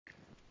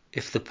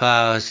If the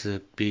powers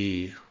that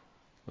be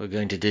were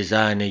going to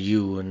design a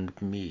you and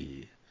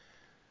me,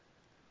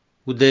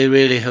 would they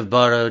really have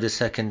borrowed a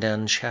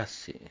second-hand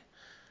chassis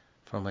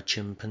from a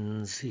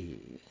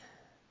chimpanzee?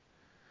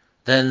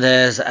 Then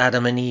there's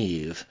Adam and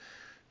Eve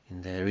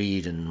in their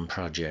Eden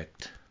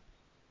project,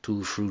 two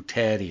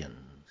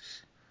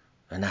fruitarians,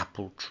 an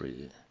apple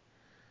tree,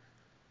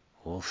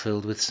 all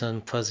filled with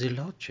some fuzzy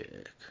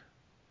logic.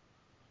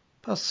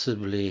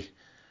 Possibly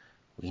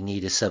we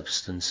need a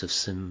substance of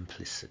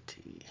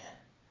simplicity.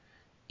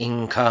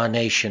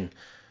 Incarnation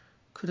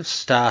could have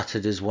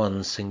started as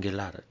one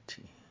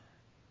singularity.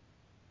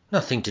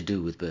 Nothing to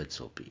do with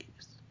birds or bees.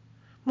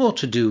 More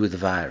to do with the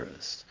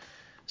virus,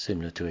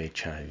 similar to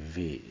HIV.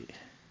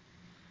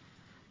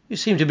 You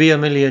seem to be a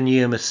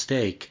million-year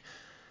mistake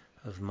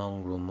of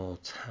mongrel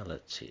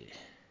mortality.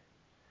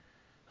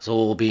 It's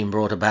all been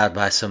brought about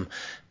by some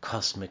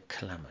cosmic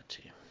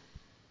calamity.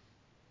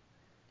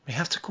 We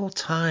have to call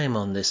time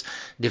on this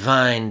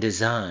divine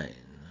design,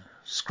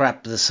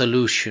 scrap the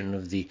solution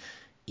of the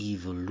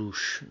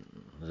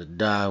evolution that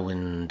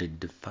Darwin did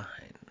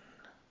define.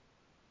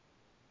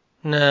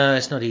 No,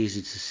 it's not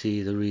easy to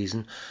see the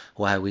reason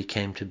why we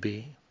came to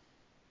be.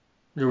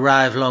 It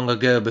arrived long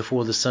ago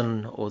before the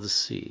sun or the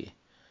sea.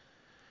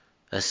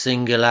 A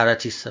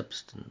singularity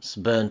substance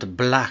burnt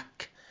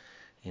black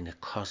in a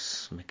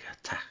cosmic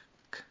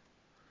attack,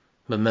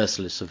 but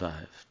mercilessly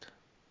survived.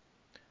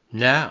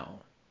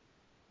 Now,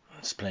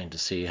 it's plain to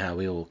see how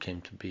we all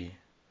came to be.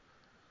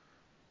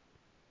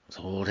 It's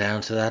all down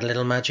to that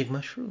little magic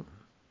mushroom,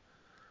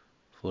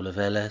 full of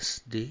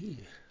LSD.